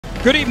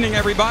Good evening,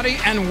 everybody,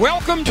 and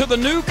welcome to the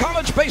new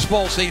college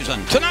baseball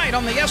season. Tonight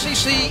on the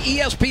SEC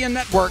ESPN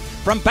Network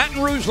from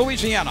Baton Rouge,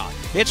 Louisiana,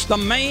 it's the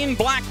Maine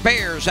Black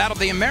Bears out of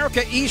the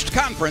America East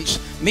Conference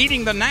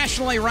meeting the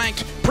nationally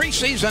ranked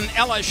preseason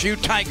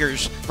LSU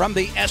Tigers from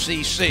the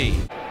SEC.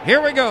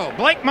 Here we go.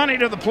 Blake Money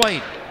to the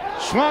plate.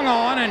 Swung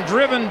on and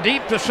driven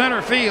deep to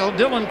center field.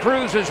 Dylan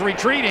Cruz is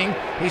retreating.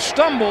 He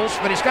stumbles,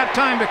 but he's got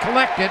time to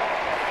collect it.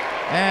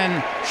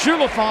 And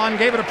Shulafon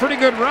gave it a pretty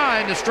good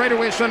ride to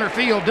straightaway center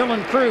field.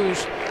 Dylan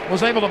Cruz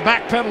was able to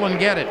backpedal and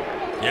get it.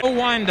 Yep.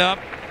 Wind up,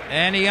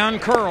 and he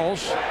uncurls.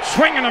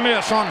 Swing and a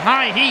miss on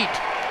high heat.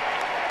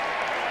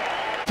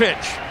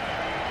 Pitch.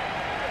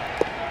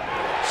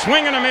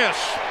 Swing and a miss.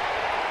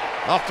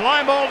 A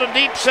fly ball to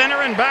deep center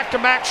and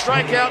back-to-back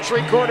strikeouts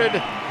recorded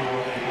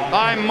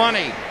by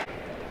Money.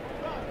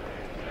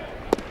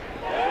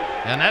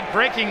 And that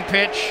breaking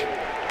pitch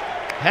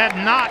had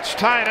knots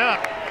tied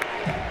up.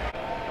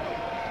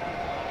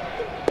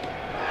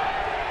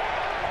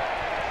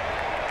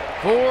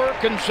 Four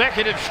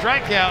consecutive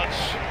strikeouts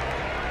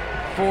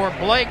for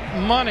Blake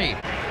Money.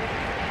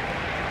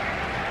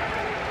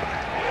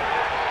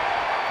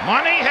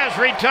 Money has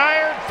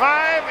retired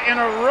 5 in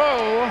a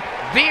row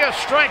via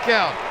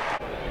strikeout.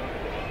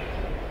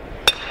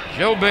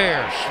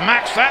 Jobert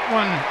smacks that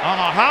one on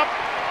a hop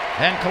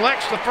and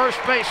collects the first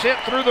base hit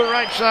through the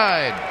right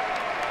side.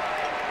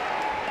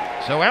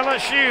 So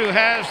LSU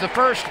has the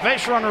first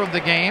base runner of the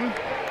game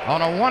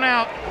on a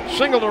one-out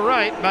single to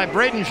right by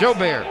Braden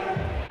Jobert.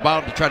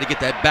 Bottom to try to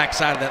get that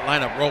backside of that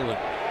lineup rolling.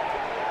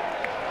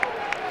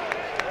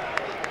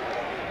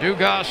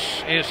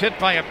 Dugas is hit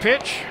by a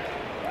pitch.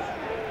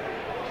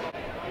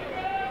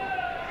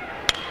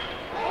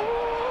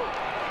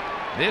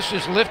 This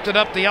is lifted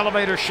up the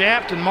elevator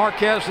shaft, and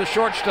Marquez, the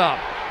shortstop,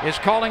 is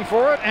calling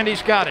for it, and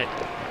he's got it.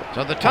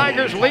 So the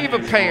Tigers leave a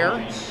pair.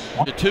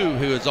 The two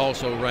who is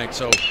also ranked,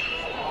 so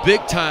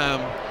big time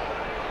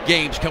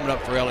games coming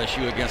up for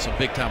LSU against some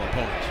big time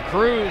opponents.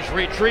 Cruz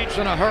retreats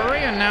in a hurry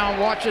and now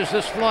watches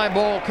this fly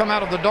ball come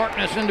out of the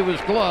darkness into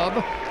his glove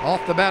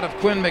off the bat of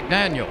Quinn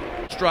McDaniel.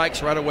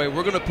 Strikes right away.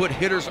 We're going to put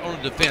hitters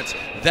on the defense.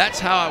 That's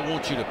how I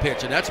want you to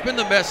pitch, and that's been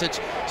the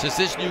message since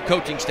this new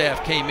coaching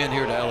staff came in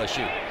here to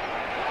LSU.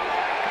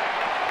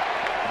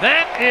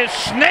 That is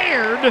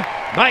snared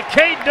by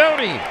Cade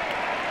Doty.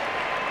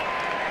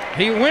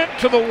 He went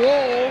to the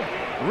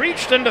wall,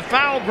 reached into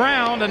foul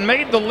ground, and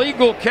made the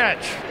legal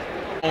catch.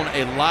 On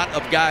a lot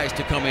of guys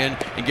to come in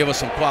and give us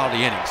some quality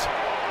innings.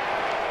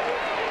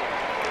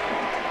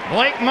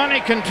 Blake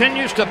Money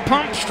continues to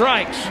pump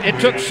strikes. It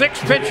took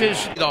 6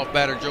 pitches. Off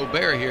batter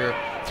Jobert here,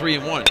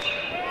 3-1.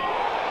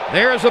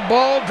 There's a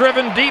ball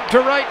driven deep to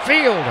right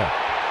field.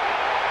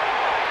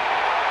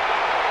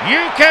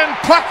 You can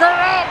pucker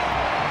up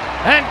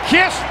and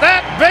kiss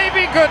that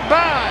baby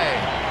goodbye.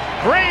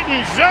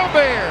 Braden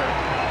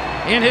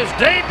Jobert, in his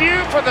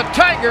debut for the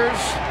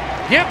Tigers,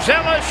 gives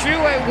LSU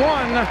a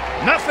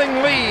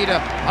 1-0 lead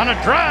on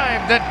a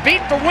drive that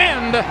beat the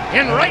wind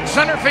in right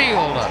center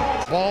field.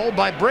 Ball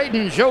by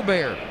Braden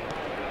Jobert.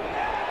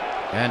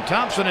 And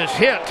Thompson is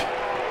hit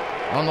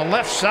on the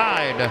left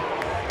side.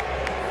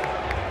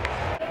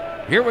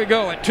 Here we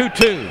go at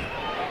 2-2.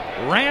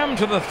 Ram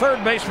to the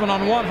third baseman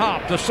on one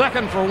hop, to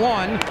second for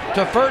 1,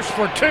 to first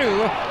for 2.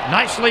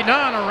 Nicely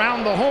done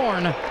around the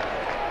horn.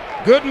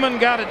 Goodman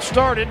got it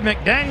started.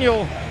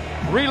 McDaniel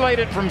relayed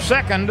it from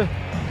second.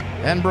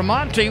 And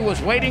Bramante was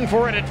waiting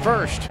for it at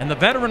first. And the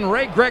veteran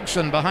Ray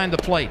Gregson behind the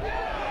plate.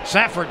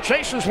 Safford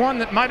chases one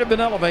that might have been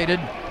elevated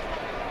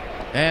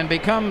and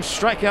becomes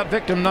strikeout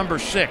victim number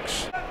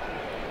 6.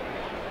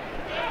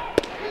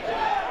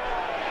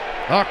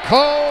 A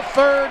call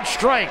third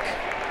strike.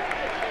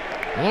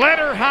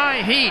 Letter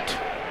high heat.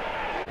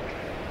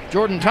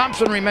 Jordan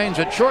Thompson remains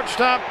at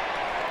shortstop.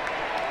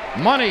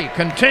 Money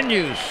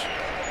continues.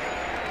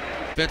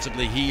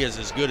 Defensively, he is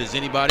as good as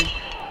anybody.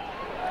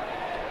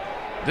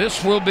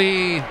 This will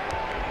be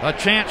a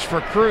chance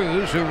for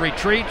Cruz, who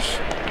retreats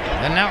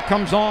and now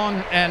comes on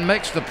and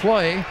makes the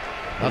play.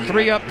 A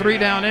 3-up,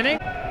 3-down inning.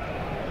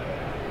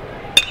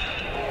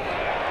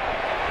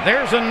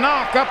 There's a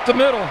knock up the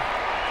middle.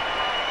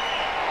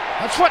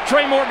 That's what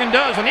Trey Morgan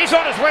does, and he's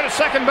on his way to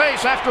second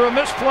base after a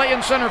misplay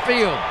in center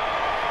field.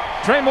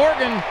 Trey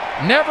Morgan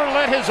never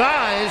let his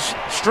eyes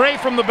stray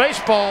from the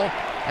baseball,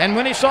 and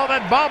when he saw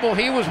that bobble,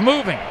 he was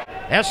moving.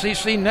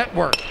 SEC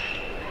Network.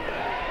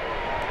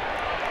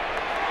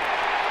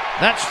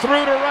 That's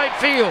through to right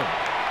field.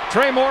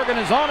 Trey Morgan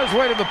is on his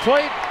way to the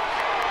plate.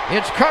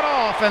 It's cut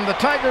off, and the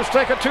Tigers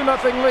take a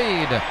 2-0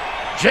 lead.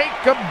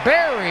 Jacob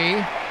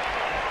Berry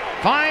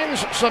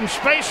finds some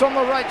space on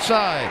the right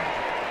side.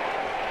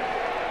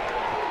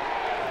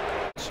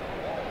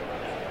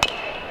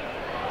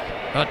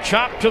 A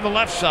chop to the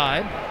left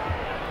side.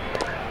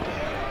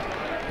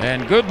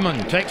 And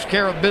Goodman takes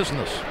care of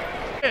business.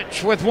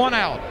 Pitch with 1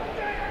 out.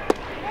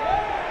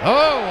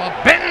 Oh,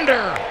 a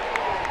bender.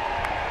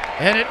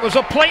 And it was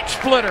a plate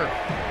splitter.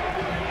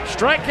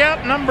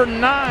 Strikeout number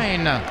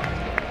 9.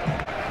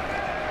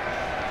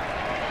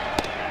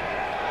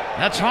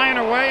 That's high and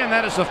away, and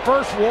that is the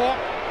first walk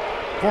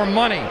for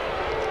Money.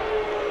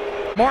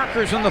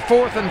 Markers in the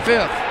 4th and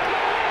 5th.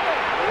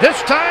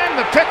 This time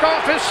the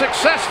pickoff is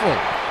successful.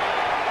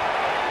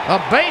 A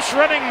base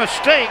running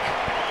mistake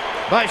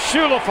by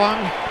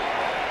Schulafung,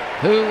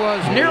 who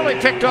was nearly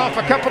picked off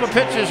a couple of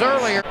pitches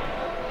earlier.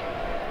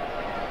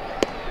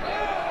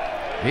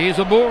 He's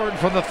aboard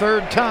for the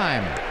 3rd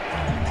time.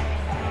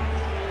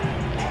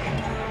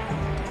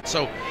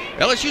 So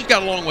LSU's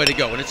got a long way to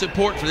go, and it's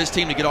important for this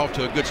team to get off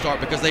to a good start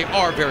because they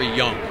are very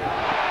young.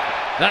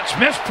 That's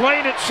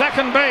misplayed at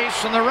second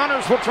base, and the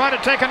runners will try to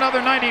take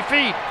another 90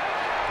 feet.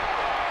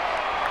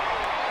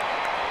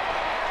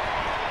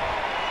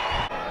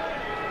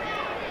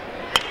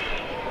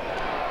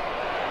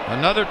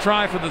 Another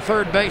try for the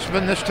 3rd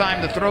baseman. This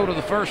time the throw to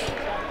the first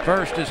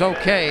is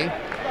okay.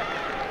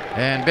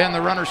 And Ben,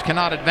 the runners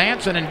cannot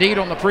advance, and indeed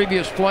on the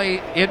previous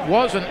play, it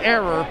was an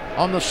error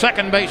on the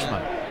 2nd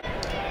baseman.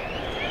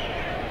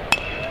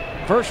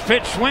 First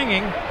pitch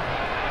swinging.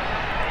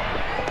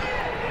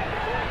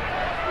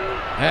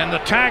 And the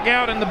tag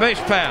out in the base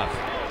path.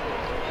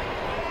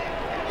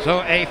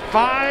 So a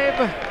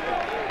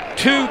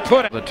 5-2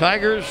 put. The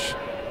Tigers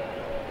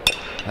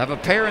have a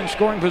pair in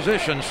scoring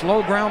position.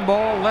 Slow ground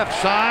ball left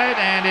side,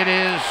 and it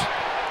is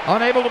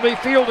unable to be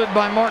fielded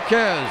by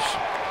Marquez.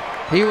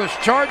 He was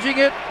charging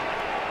it.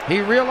 He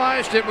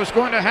realized it was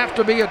going to have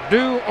to be a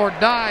do or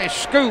die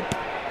scoop,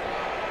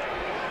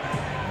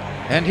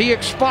 and he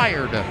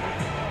expired.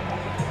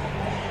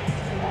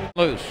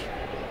 Loose.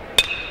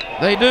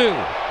 They do,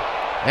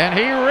 and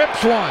he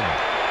rips one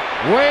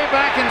way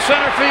back in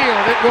center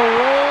field. It will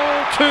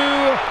roll to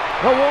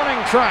the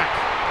warning track.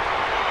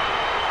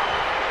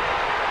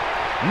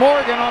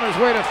 Morgan on his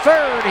way to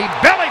 3rd. He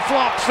belly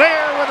flops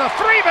there with a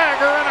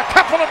 3-bagger and a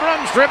couple of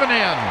runs driven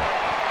in.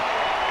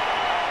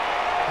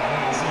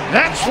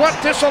 That's what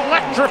this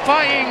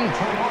electrifying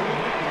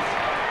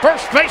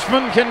first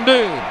baseman can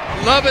do.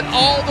 Love it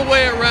all the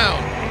way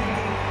around.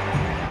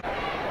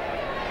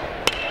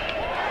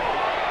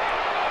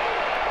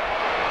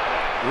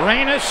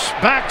 Reynes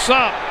backs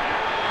up,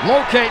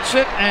 locates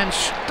it, and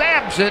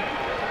stabs it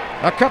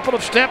a couple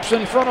of steps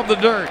in front of the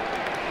dirt.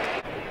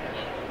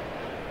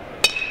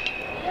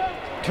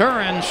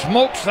 Turin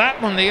smokes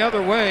that one the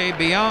other way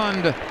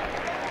beyond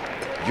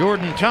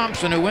Jordan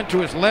Thompson, who went to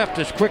his left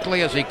as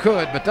quickly as he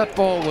could, but that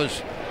ball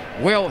was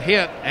well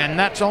hit, and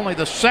that's only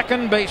the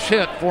 2nd base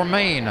hit for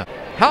Maine.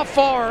 How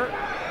far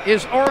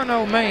is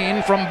Orono,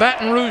 Maine from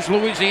Baton Rouge,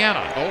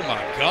 Louisiana? Oh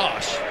my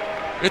gosh.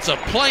 It's a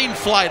plane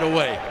flight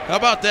away. How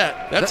about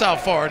that? That's how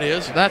far it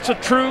is. That's a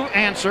true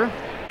answer.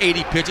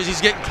 80 pitches. He's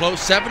getting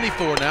close.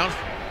 74 now.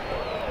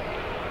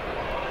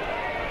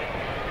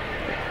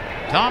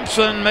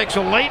 Thompson makes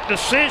a late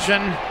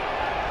decision,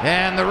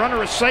 and the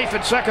runner is safe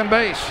at second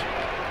base.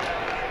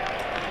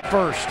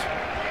 First.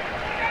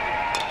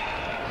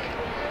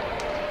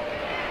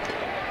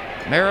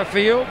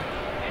 Merrifield,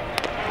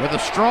 with a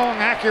strong,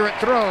 accurate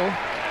throw,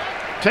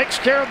 takes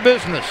care of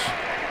business.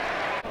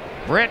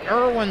 Brett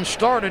Irwin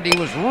started. He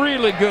was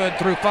really good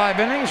through 5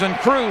 innings, and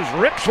Cruz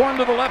rips one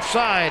to the left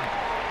side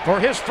for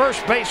his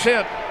first base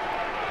hit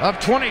of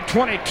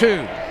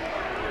 2022.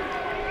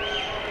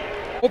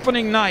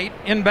 Opening night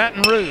in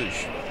Baton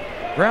Rouge.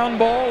 Ground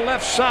ball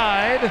left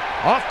side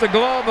off the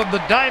glove of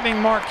the diving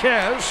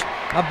Marquez.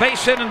 A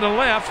base hit into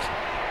left,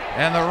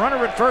 and the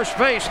runner at first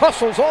base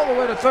hustles all the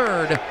way to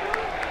 3rd.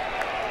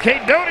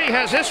 Cade Doty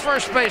has his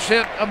first base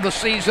hit of the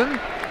season,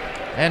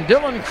 and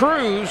Dylan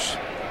Cruz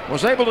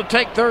was able to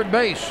take 3rd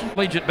base.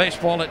 Collegiate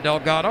baseball at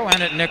Delgado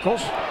and at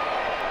Nichols.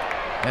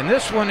 And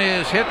this one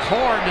is hit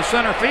hard to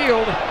center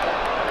field,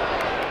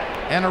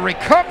 and a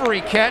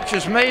recovery catch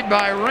is made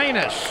by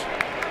Reynes.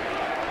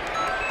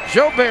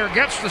 Jobert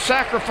gets the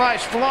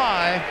sacrifice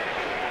fly.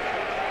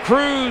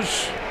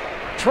 Cruz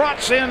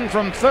trots in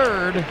from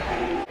 3rd.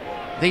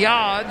 The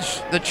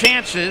odds, the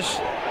chances,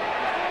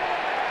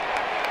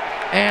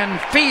 and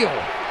field.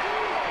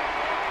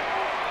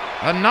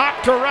 A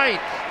knock to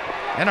right,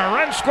 and a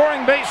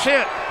run-scoring base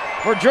hit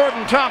for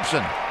Jordan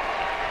Thompson.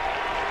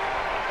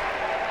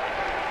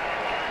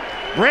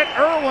 Brett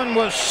Irwin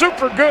was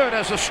super good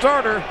as a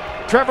starter.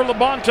 Trevor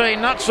Labonte,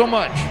 not so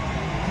much.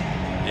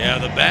 Yeah,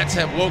 the bats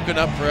have woken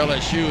up for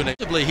LSU, and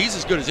he's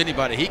as good as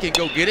anybody. He can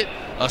go get it.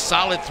 A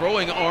solid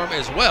throwing arm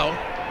as well.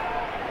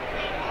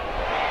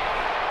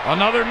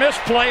 Another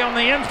misplay on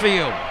the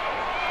infield.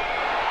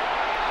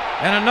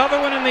 And another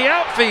one in the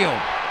outfield.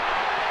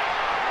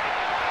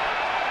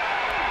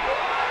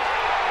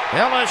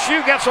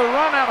 LSU gets a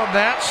run out of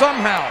that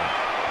somehow.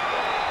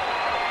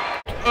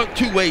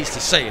 2 ways to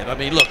say it. I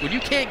mean, look, when you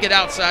can't get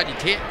outside, you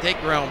can't take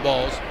ground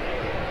balls.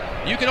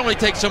 You can only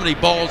take so many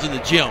balls in the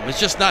gym. It's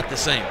just not the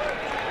same.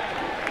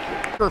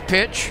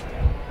 Pitch.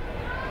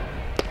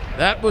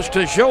 That was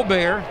to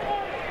Jobert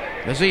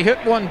as he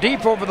hit one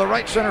deep over the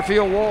right center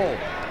field wall.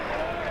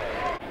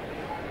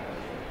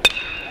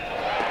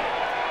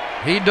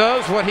 He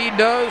does what he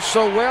does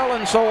so well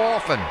and so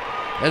often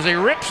as he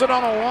rips it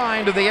on a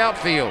line to the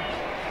outfield.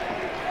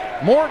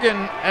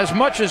 Morgan, as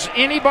much as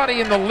anybody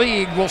in the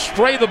league, will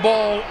spray the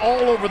ball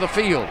all over the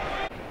field.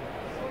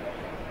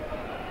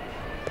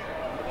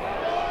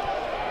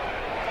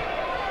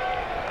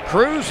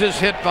 Cruz is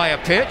hit by a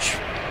pitch.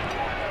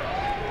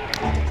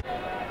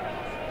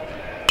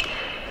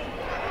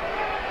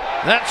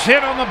 That's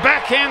hit on the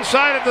backhand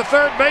side of the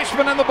third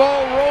baseman, and the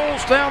ball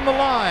rolls down the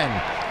line.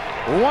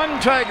 One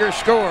Tiger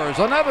scores,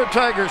 another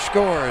Tiger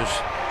scores.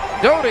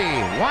 Doty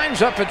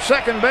winds up at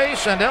second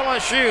base, and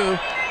LSU,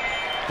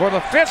 for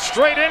the 5th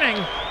straight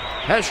inning,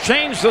 has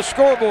changed the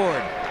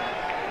scoreboard.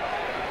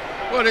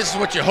 Well, this is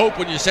what you hope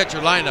when you set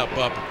your lineup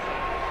up.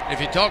 If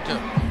you talk to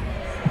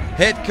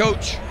head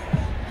coach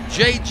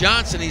Jay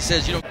Johnson, he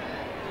says, you know,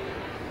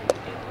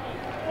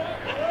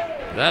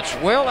 that's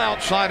well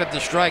outside of the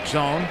strike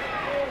zone.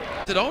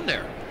 It on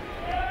there.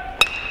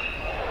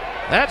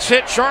 That's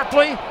hit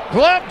sharply,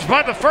 gloved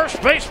by the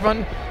first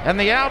baseman, and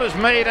the out is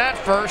made at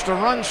first. A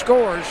run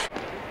scores.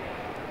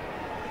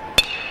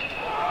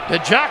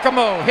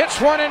 DiGiacomo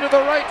hits one into the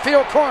right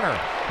field corner.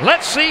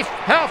 Let's see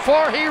how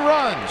far he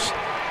runs.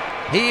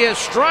 He is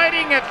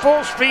striding at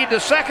full speed to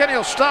second.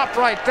 He'll stop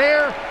right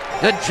there.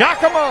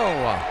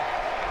 DiGiacomo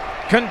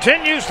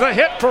continues the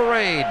hit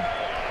parade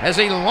as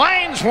he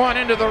lines one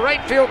into the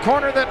right field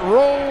corner that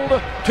rolled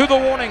to the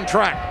warning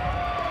track.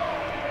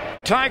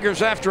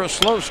 Tigers, after a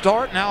slow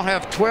start, now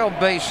have 12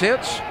 base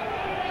hits.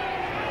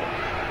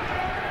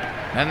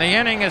 And the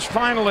inning is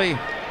finally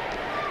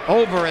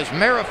over as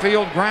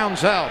Merrifield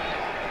grounds out.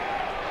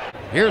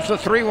 Here's the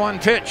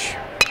 3-1 pitch.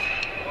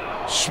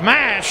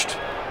 Smashed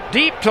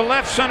deep to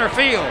left center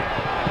field.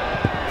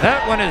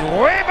 That one is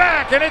way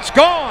back, and it's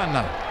gone.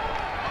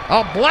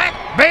 A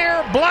Black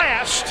Bear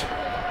blast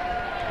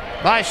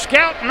by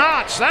Scout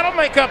Knotts. That'll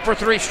make up for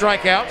 3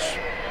 strikeouts.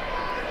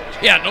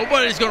 Yeah,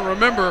 nobody's going to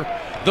remember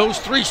those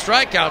 3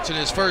 strikeouts in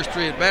his first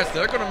 3 at-bats.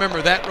 They're going to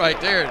remember that right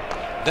there.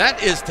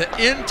 That is to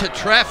end to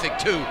traffic,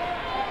 too.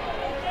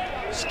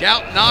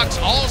 Scout knocks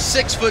all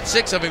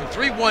 6'6" of him.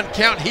 3-1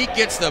 count. He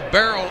gets the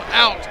barrel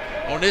out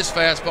on his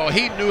fastball.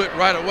 He knew it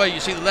right away.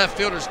 You see the left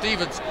fielder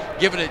Stevens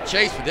giving it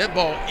chase, but that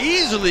ball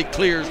easily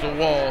clears the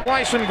wall.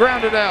 Bryson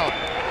grounded out.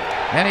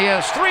 And he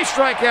has 3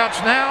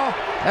 strikeouts now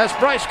as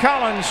Bryce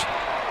Collins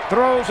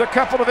throws a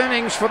couple of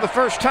innings for the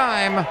first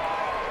time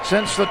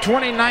since the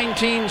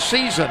 2019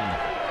 season.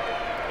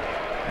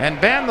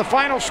 And Ben, the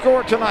final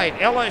score tonight,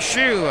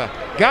 LSU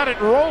got it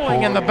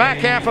rolling in the back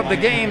half of the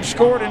game,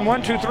 scored in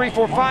 1, 2, 3,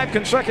 4, 5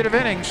 consecutive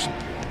innings,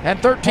 and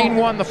 13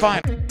 won the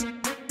final.